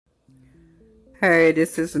Hey,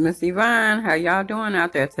 this is Miss Yvonne. How y'all doing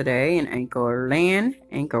out there today in Anchor Land,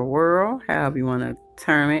 Anchor World, however you want to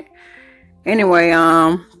term it? Anyway,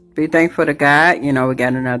 be thankful to God. We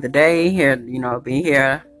got another day here. Be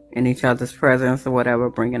here in each other's presence or whatever,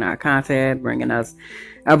 bringing our content, bringing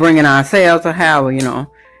ourselves or however.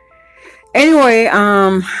 Anyway,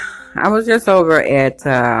 I was just over at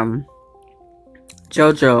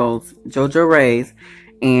JoJo Ray's,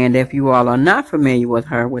 and if you all are not familiar with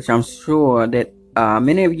her, which I'm sure that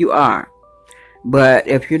many of you are. But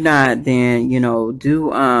if you're not, then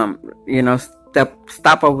do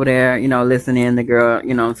stop over there, listen in. The girl,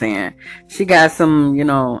 what I'm saying, she got some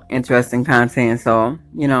interesting content. So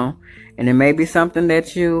and it may be something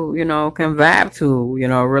that you can vibe to,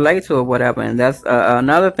 relate to or whatever. And that's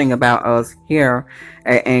another thing about us here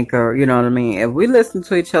at Anchor. You know what I mean? If we listen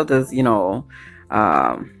to each other's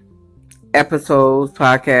um episodes,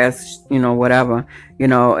 podcasts, whatever,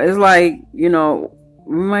 it's like, we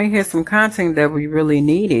might hear some content that we really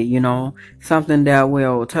needed, something that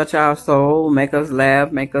will touch our soul, make us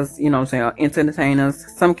laugh, make us, entertain us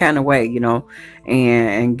some kind of way,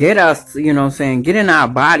 and get us, get in our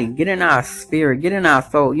body, get in our spirit, get in our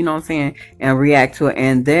soul, and react to it.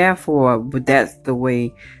 And therefore, that's the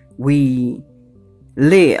way we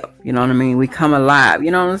live, we come alive,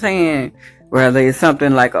 whether it's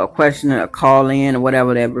something like a question or a call in or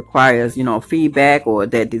whatever that requires feedback or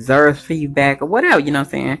that deserves feedback or whatever,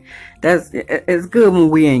 it's good when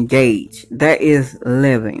we engage. That is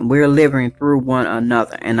living. We're living through one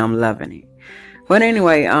another, and I'm loving it. But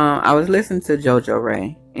anyway, I was listening to JoJo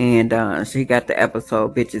Ray, and she got the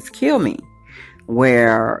episode Bitches Kill Me,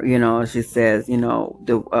 where she says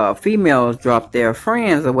the females drop their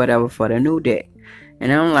friends or whatever for the new deck.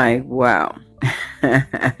 And I'm like, wow.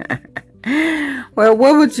 Well,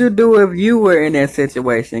 what would you do if you were in that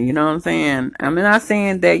situation? You know what I'm saying? I'm not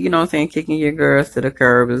saying that, kicking your girls to the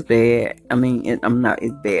curb is bad. I mean,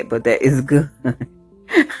 it's bad, but that is good.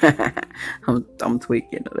 I'm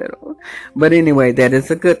tweaking a little. But anyway, that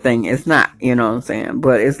is a good thing. It's not, you know what I'm saying?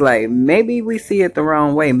 But it's like, maybe we see it the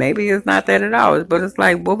wrong way. Maybe it's not that at all. But it's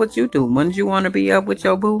like, what would you do? Wouldn't you want to be up with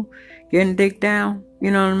your boo? Getting dick down?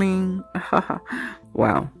 You know what I mean?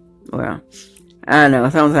 Wow. Well, I know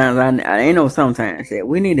sometimes I know sometimes that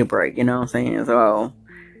we need a break, you know what I'm saying? So,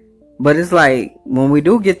 but it's like when we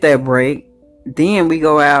do get that break, then we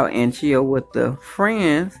go out and chill with the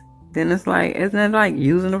friends. Then it's like, isn't it like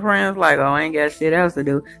using the friends? Like, oh, I ain't got shit else to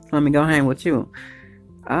do, so let me go hang with you.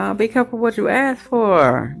 Be careful what you ask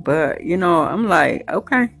for. But I'm like,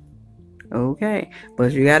 okay,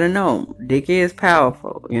 but you gotta know, dick is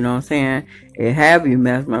powerful. You know what I'm saying? It have you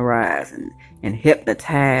mesmerized and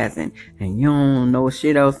hypnotized, and you don't know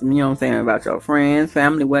shit else. You know what I'm saying, about your friends,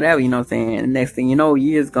 family, whatever. You know what I'm saying. And the next thing you know,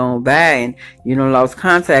 years gone by, and lost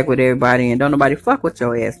contact with everybody, and don't nobody fuck with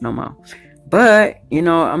your ass no more. But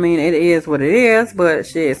I mean, it is what it is. But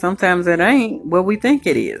shit, sometimes it ain't what we think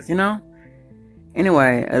it is.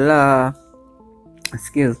 Anyway,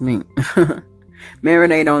 excuse me.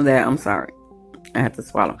 Marinate on that. I'm sorry. I had to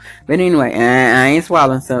swallow. But anyway, I ain't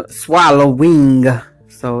swallowing, so swallowing.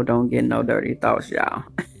 So don't get no dirty thoughts, y'all.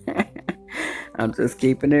 I'm just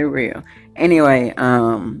keeping it real. Anyway,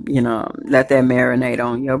 let that marinate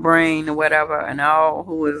on your brain or whatever, and all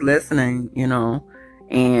who is listening, And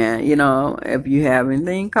if you have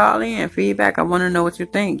anything, call in feedback. I want to know what you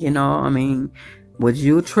think. I mean, would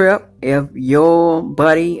you trip if your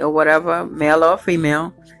buddy or whatever, male or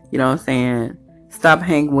female, what I'm saying, stop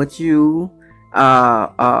hanging with you?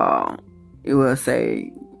 You will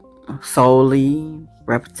say solely,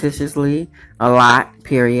 repetitiously, a lot.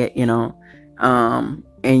 Period. And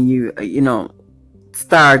you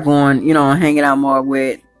start going, hanging out more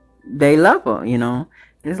with they lover.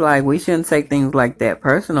 It's like we shouldn't take things like that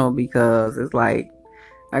personal, because it's like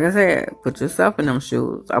I said, put yourself in them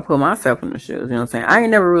shoes. I put myself in the shoes. You know what I'm saying? I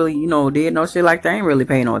ain't never really, did no shit like that. I ain't really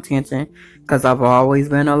paying no attention, because I've always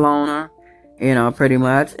been a loner, pretty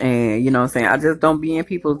much. And, what I'm saying? I just don't be in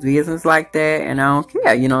people's business like that. And I don't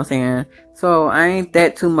care, what I'm saying? So I ain't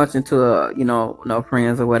that too much into, no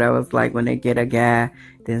friends or whatever. It's like when they get a guy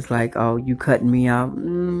that's like, oh, you cutting me off.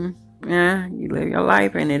 Yeah, you live your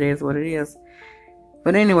life and it is what it is.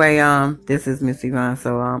 But anyway, this is Miss Yvonne,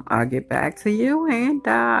 so I'll get back to you, and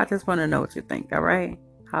I just want to know what you think. All right,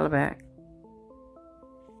 holla back.